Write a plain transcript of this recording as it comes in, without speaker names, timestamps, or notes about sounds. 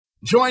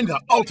Join the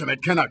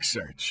ultimate Canucks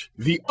search,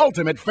 the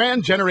ultimate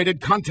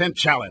fan-generated content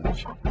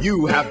challenge.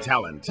 You have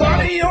talent.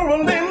 Buddy, you're a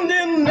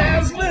Linden,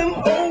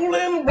 Naslin,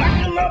 Olin,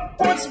 racking up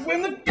points to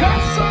win the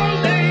cup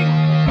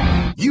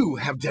someday. You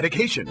have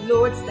dedication.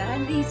 Lord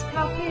Stanley's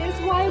Cup is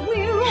why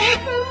we're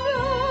organized.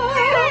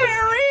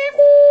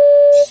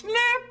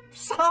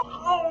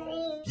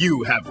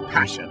 You have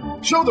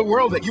passion. Show the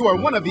world that you are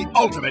one of the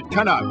ultimate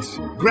Canucks.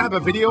 Grab a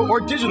video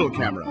or digital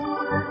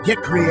camera. Get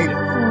creative.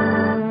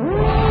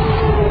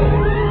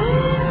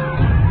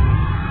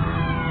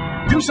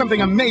 Do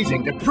something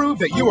amazing to prove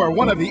that you are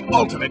one of the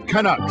ultimate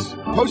Canucks.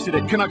 Post it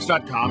at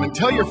Canucks.com and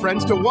tell your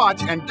friends to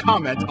watch and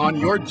comment on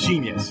your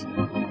genius.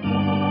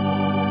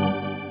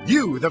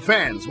 You, the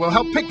fans, will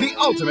help pick the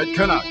ultimate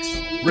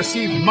Canucks.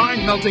 Receive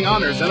mind-melting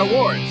honors and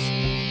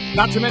awards.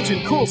 Not to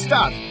mention cool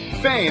stuff,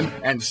 fame,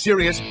 and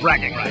serious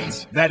bragging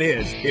rights. That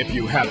is, if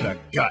you have the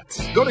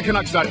guts. Go to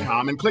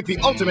Canucks.com and click the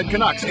Ultimate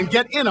Canucks and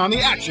get in on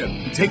the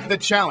action. Take the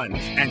challenge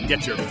and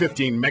get your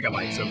 15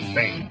 megabytes of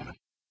fame.